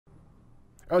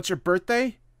Oh, it's your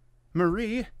birthday?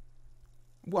 Marie?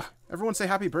 What? Everyone say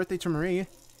happy birthday to Marie.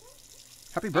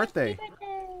 Happy birthday.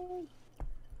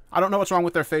 I don't know what's wrong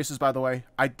with their faces, by the way.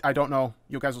 I don't know.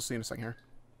 You guys will see in a second here.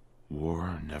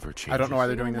 War never changes. I don't know why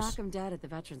they're doing this. Knock 'em dead at the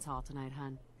Veterans Hall tonight,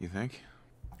 hun. You think?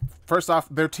 First off,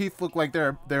 their teeth look like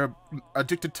they're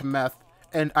addicted to meth,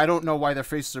 and I don't know why their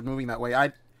faces are moving that way.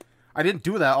 I didn't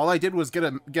do that. All I did was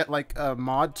get like a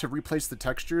mod to replace the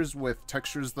textures with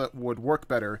textures that would work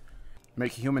better.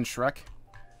 Make a human Shrek.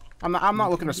 I'm not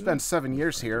looking to spend 7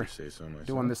 years here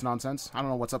doing this nonsense. I don't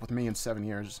know what's up with me in 7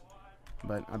 years,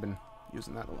 but I've been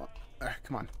using that a lot.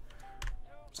 Come on.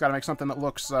 Just gotta make something that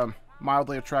looks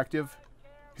mildly attractive.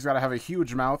 He's gotta have a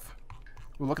huge mouth.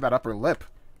 Ooh, look at that upper lip.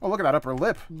 Oh, look at that upper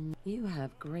lip. You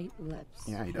have great lips.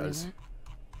 Yeah, he does.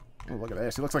 Oh, look at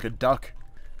this. He looks like a duck.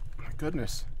 Oh, my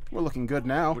goodness. We're looking good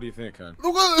now. What do you think, hon?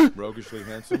 Look Roguishly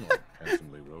handsome or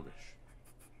handsomely roguish?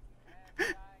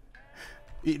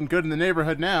 Eating good in the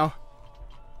neighborhood now.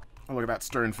 Oh, look at that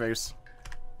stern face.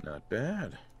 Not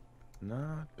bad.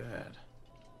 Not bad.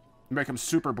 Make him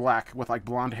super black with like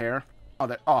blonde hair. Oh,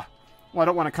 well, I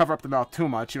don't want to cover up the mouth too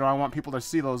much. You know, I want people to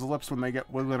see those lips when they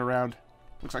get wiggling around.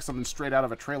 Looks like something straight out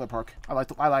of a trailer park. I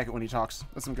like it when he talks.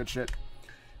 That's some good shit.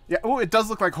 Yeah. Oh, it does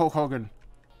look like Hulk Hogan.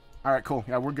 All right, cool.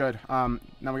 Yeah, we're good. Now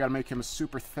we gotta make him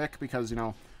super thick because, you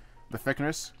know, the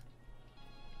thickness.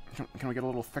 Can we get a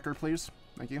little thicker, please?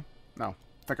 Thank you. No,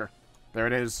 thicker. There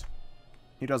it is.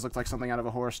 He does look like something out of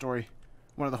a horror story.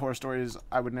 One of the horror stories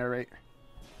I would narrate.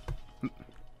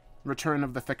 Return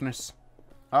of the Thickness.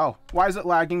 Oh, why is it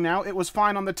lagging now? It was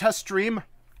fine on the test stream.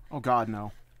 Oh God,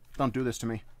 no. Don't do this to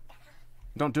me.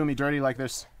 Don't do me dirty like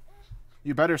this.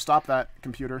 You better stop that,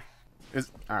 computer.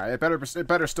 Alright, it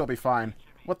better still be fine.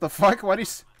 What the fuck? What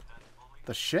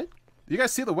the shit? You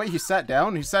guys see the way he sat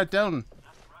down? He sat down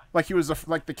like he was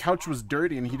like the couch was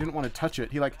dirty and he didn't want to touch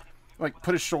it. He like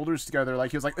put his shoulders together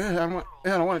like he was like, I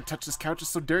don't want to touch this couch.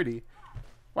 It's so dirty.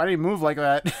 Why did he move like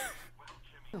that?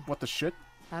 What the shit?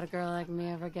 How'd a girl like me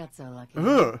ever get so lucky?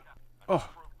 Ugh.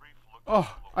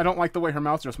 Oh, I don't like the way her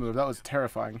mouth just moved. That was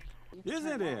terrifying.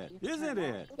 Isn't it? Isn't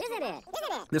it? Isn't it?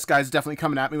 This guy's definitely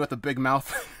coming at me with a big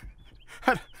mouth.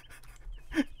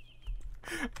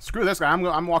 Screw this guy.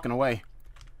 I'm walking away.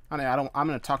 I'm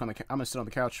gonna talk on the. I'm gonna sit on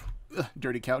the couch. Ugh,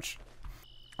 dirty couch.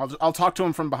 I'll talk to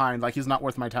him from behind like he's not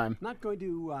worth my time. Not going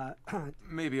to.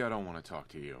 Maybe I don't want to talk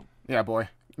to you. Yeah, boy.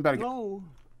 You better get. No.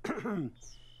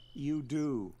 You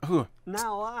do. Ugh.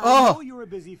 Now, I know you're a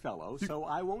busy fellow, so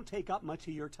I won't take up much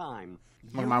of your time.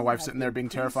 Look at my wife sitting there being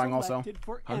terrifying also.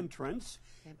 For entrance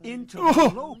into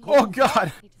oh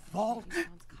God. Vault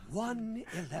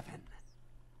 111.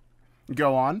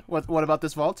 Go on. What about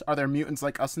this vault? Are there mutants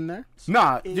like us in there?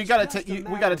 Nah, we gotta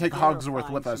take Hogsworth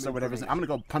with us or whatever. I'm gonna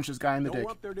go punch this guy in the dick.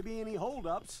 There to be any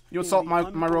holdups. You assault my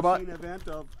robot?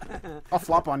 I'll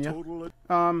flop on you.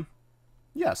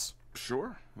 Yes.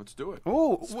 Sure, let's do it.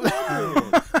 Oh,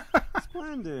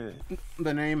 Splendid.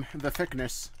 The name, the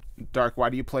Thickness. Dark, why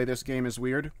do you play this game is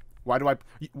weird. Why do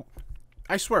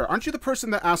I swear, aren't you the person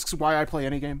that asks why I play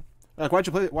any game? Like, why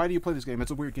do you play this game?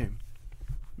 It's a weird game.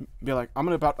 Be like, I'm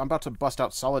about to bust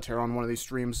out solitaire on one of these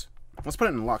streams. Let's put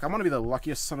it in luck. I want to be the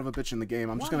luckiest son of a bitch in the game.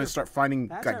 I'm just gonna start finding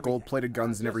gold-plated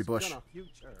guns in every bush.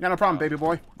 Yeah, no problem, baby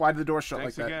boy. Why did the door shut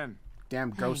like that? Again. Damn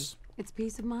ghosts. It's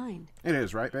peace of mind. It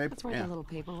is, right, babe? It's worth a little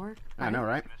paperwork. I know,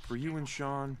 right? For you and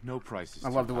Sean, no prices. I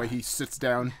love the way he sits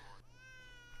down.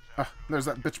 There's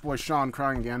that bitch boy Sean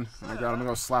crying again. Oh my God, I'm gonna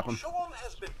go slap him. Sean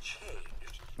has been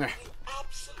changed. He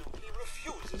absolutely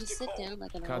refuses Just sit down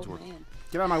like an old man.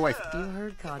 Get out of my way. You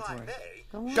heard Codsworth.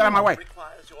 Go on. Get out of my way.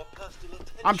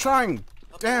 I'm trying.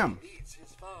 Damn.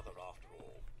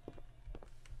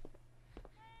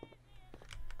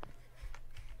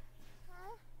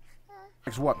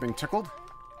 It's what, being tickled?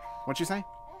 What'd she say?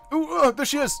 Ooh, there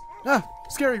she is! Ah,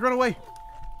 scary, run away!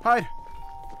 Hide!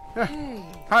 Hey,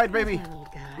 hide, baby! little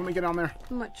guy. Let me get on there.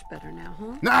 Much better now,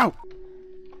 huh? Now!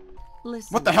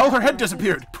 Listen, What the hell? Her head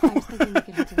disappeared! I was thinking we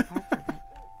could head to the park for a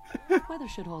bit. Weather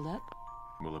should hold up.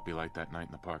 Will it be like that night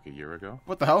in the park a year ago?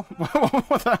 What the hell?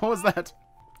 What the hell was that?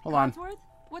 Hold on. Codsworth?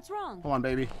 What's wrong? Hold on,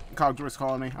 baby. Cogsworth's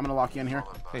calling me. I'm gonna lock you in here.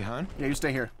 Hey, hon? Yeah, you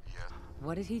stay here.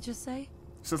 What did he just say?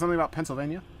 Said something about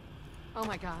Pennsylvania? Oh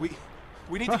my God.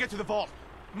 We need to get to the vault.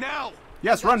 Now!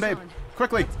 Yes, run, babe.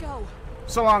 Quickly. Let's go.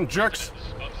 So long, jerks.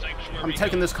 I'm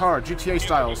taking this car, GTA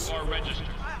styles.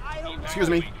 Excuse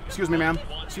me, ma'am.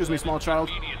 Excuse me, small child.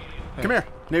 Come here,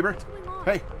 neighbor.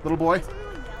 Hey, little boy.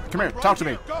 Come here, talk to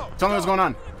me. Tell me what's going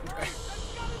on.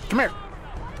 Come here.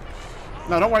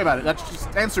 No, don't worry about it. Just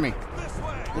answer me,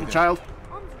 little child.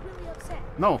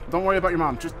 No, don't worry about your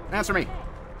mom. Just answer me.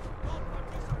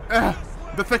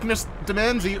 The Thickness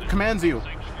commands you.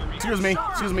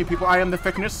 Excuse me, people. I am the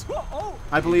Thiccness.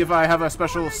 I believe I have a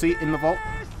special seat in the vault.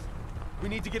 We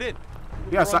need to get in.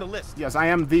 Yes, We're on the list. yes, I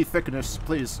am the Thiccness.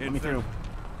 Please, let me through.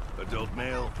 Adult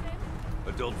male,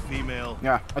 adult female.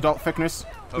 Yeah, adult Thiccness.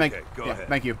 Okay, go ahead.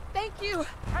 Thank you. Thank you.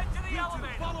 Head to the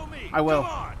elevator. Follow me. I will.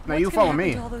 Come on. Now you What's follow gonna me.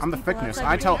 happen to all those I'm the people Thiccness.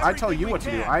 outside I tell you what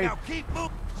to do. Now keep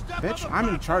moving. Step Bitch, on the I'm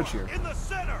in charge platform, here. In the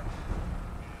center.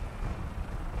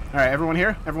 All right, everyone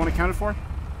here? Everyone accounted for?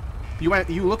 You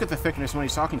look at the Thiccness when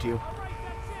he's talking to you.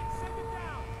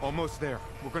 Almost there.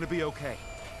 We're gonna be okay.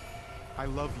 I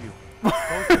love you.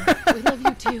 We love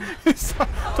you too. He's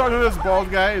talking to this bald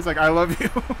guy. He's like, I love you.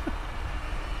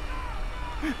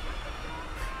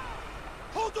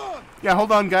 Hold on. Yeah,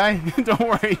 hold on, guy. Don't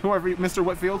worry, whoever, Mr.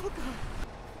 Whitfield.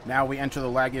 Now we enter the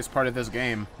laggiest part of this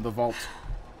game, the vault.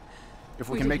 If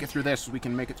we can make it through this, we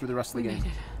can make it through the rest of the game. Made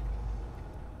it.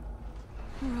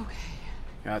 We're okay.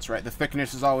 Yeah, that's right. The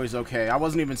Thiccness is always okay. I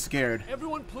wasn't even scared.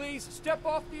 Everyone, please step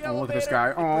off the elevator. Oh, look at this guy.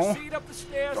 And Oh. proceed up the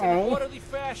stairs in Oh. an orderly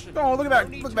fashion. Oh, look at that! No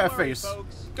need Look at to that worry, face.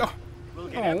 folks. Oh. We'll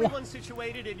get Oh. everyone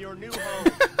situated in your new home.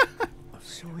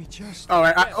 So we just. All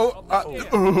right. Yes,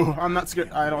 I'm not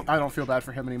scared. I don't feel bad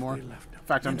for him anymore. In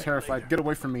fact, I'm terrified. Get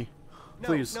away from me,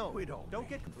 please. No, we don't. Don't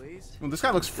get please. Well, this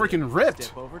guy looks freaking ripped.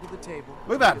 Step over to the table.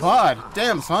 Look at that bod.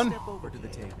 Damn, son. Step over to the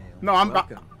table. No, I'm not.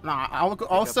 Welcome. Nah,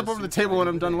 I'll step over the table when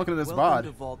I'm done looking at this Welcome to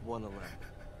bod. Vault 111.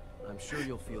 I'm sure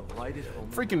you'll feel right at home.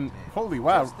 Freaking holy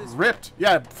wow, ripped.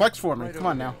 Yeah, flex for me. Come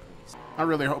on now. I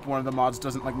really hope one of the mods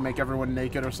doesn't like make everyone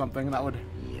naked or something. That'd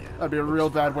be a real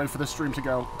bad way for the stream to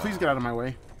go. Please get out of my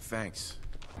way. Thanks.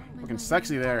 Looking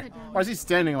sexy there. Why is he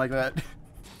standing like that? Hey,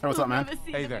 what's up, man?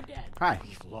 Hey there. Hi.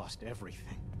 We've lost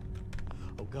everything.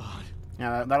 Oh God.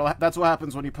 Yeah, that's what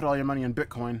happens when you put all your money in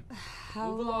Bitcoin. How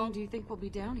long do you think we'll be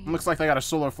down here? Looks like they got a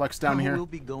solar flex down here. we'll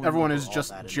be going Everyone over is all just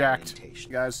that in jacked,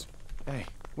 orientation. guys. Hey.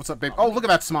 What's up, babe? Oh, look at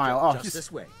that smile. Oh, Just he's,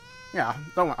 this way. yeah.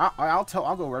 Don't.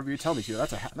 I'll go wherever you tell me to.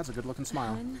 That's a good looking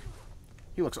smile.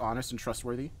 He looks honest and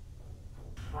trustworthy.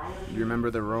 You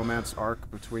remember the romance arc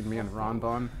between me and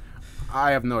Ronbon?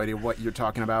 I have no idea what you're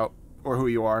talking about or who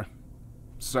you are.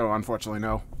 So unfortunately,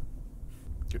 no.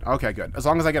 Good. Okay, good. As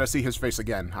long as I get to see his face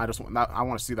again, I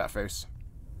want to see that face.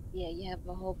 Yeah, you have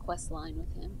a whole quest line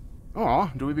with him. Oh,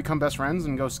 do we become best friends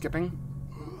and go skipping?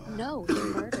 No, he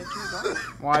murdered your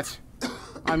wife. What?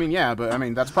 I mean, yeah, but I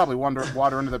mean that's probably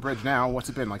water under the bridge now. What's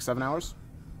it been, like 7 hours?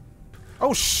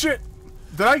 Oh shit!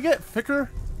 Did I get thicker?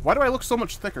 Why do I look so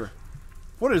much thicker?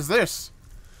 What is this?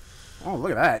 Oh,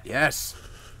 look at that. Yes.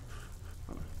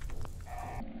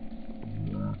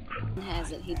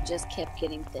 Has it? He just kept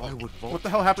getting thick. What the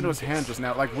hell happened to his hand just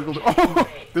now? Like wiggled. Oh,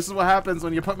 this is what happens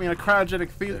when you put me in a cryogenic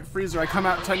freezer. I come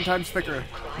out 10 times thicker.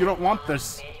 You don't want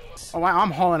this. Oh, wow,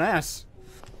 I'm hauling ass.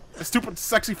 Stupid,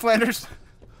 sexy Flanders.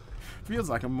 Feels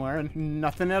like I'm wearing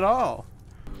nothing at all.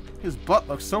 His butt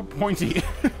looks so pointy.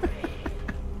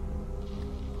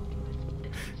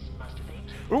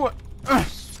 Ooh,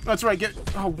 that's right. Get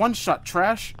one shot,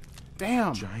 trash.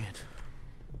 Damn. Giant.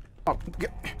 Oh,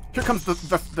 here comes the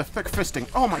thick fisting.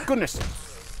 Oh my goodness.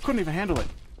 Couldn't even handle it.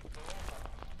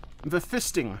 The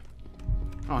fisting.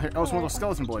 Oh, here. Oh, it's one of those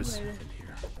skeleton boys.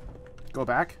 Go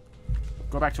back.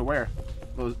 Go back to where?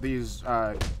 These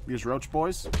roach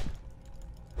boys.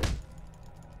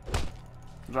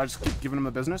 Did I just keep giving them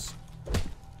the business?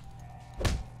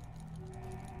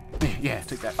 Yeah,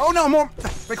 take that. Oh no, more!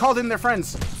 They called in their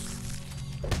friends.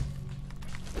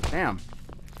 Damn.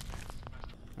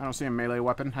 I don't see a melee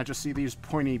weapon. I just see these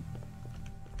pointy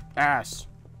ass.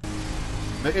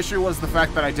 The issue was the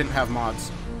fact that I didn't have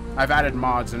mods. I've added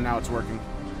mods and now it's working.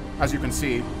 As you can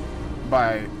see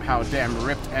by how damn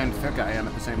ripped and thick I am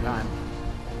at the same time.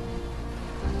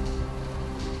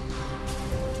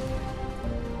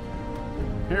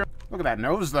 Here, look at that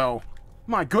nose though.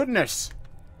 My goodness.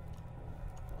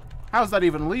 How's that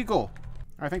even legal?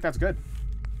 I think that's good.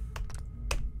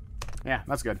 Yeah,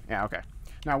 that's good. Yeah, okay.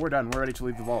 Now we're done. We're ready to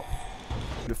leave the vault.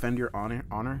 Defend your honor.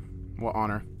 Honor? What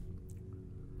honor?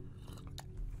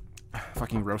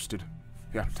 Fucking roasted.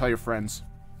 Yeah, tell your friends.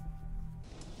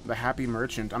 The happy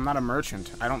merchant. I'm not a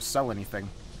merchant. I don't sell anything.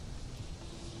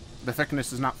 The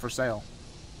Thiccness is not for sale.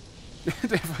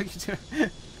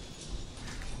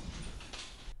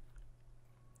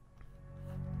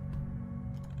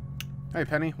 Hey,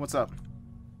 Penny, what's up?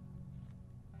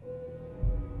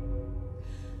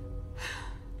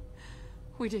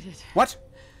 We did it. What?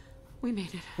 We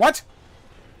made it. What?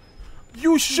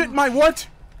 You shit my what?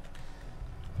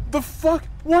 The fuck?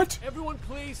 What? Everyone,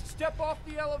 please step off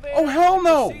the elevator. Oh, hell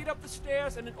no! Proceed up the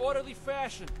stairs in an orderly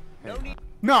fashion. No need.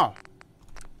 No.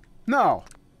 No.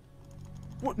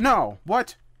 What? No.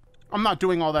 What? I'm not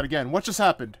doing all that again. What just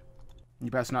happened? You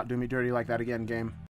best not do me dirty like that again, game.